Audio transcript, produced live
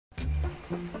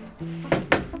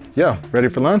Yo, ready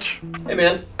for lunch? Hey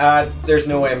man, there's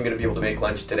no way I'm gonna be able to make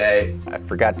lunch today. I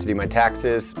forgot to do my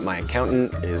taxes, my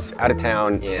accountant is out of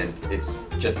town, And it's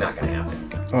just not gonna happen.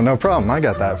 Oh, no problem. I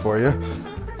got that for you.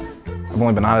 I've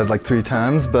only been audited like 3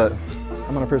 times, but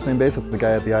I'm on a first name basis with the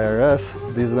guy at the IRS.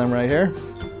 These are them right here.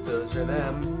 Those are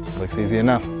them. Looks easy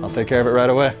enough. I'll take care of it right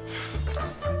away.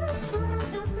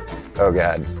 oh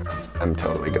God, I'm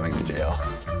totally going to jail.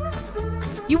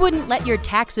 You wouldn't let your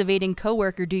tax-evading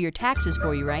coworker do your taxes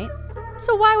for you, right?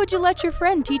 So why would you let your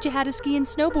friend teach you how to ski and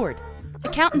snowboard?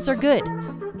 Accountants are good.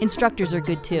 Instructors are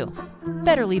good too.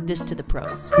 Better leave this to the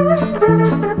pros.